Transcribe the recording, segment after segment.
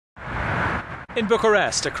In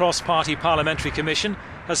Bucharest, a cross-party parliamentary commission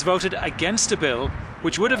has voted against a bill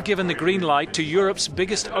which would have given the green light to Europe's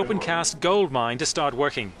biggest open-cast gold mine to start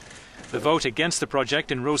working. The vote against the project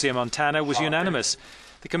in Rosia Montana was unanimous.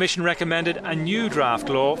 The commission recommended a new draft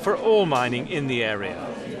law for all mining in the area.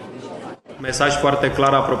 Mesaj foarte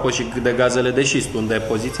clar apropo și de gazele de șist, unde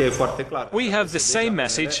poziția e foarte clară. We have the same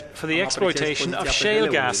message for the exploitation of shale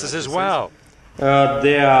gases as well.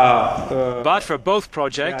 But for both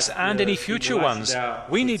projects and any future ones,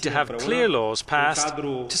 we need to have clear laws passed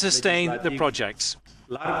to sustain the projects.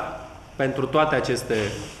 Pentru toate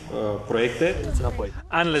aceste proiecte.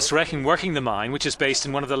 Analysts reckon working the mine, which is based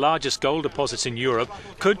in one of the largest gold deposits in Europe,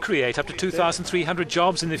 could create up to 2,300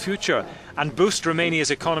 jobs in the future and boost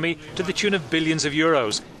Romania's economy to the tune of billions of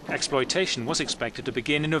euros. Exploitation was expected to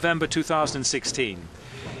begin in November 2016.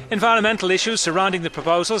 Environmental issues surrounding the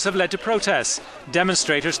proposals have led to protests.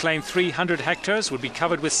 Demonstrators claim 300 hectares would be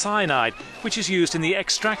covered with cyanide, which is used in the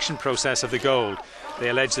extraction process of the gold. They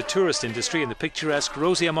allege the tourist industry in the picturesque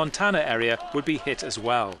Rosia Montana area would be hit as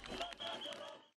well.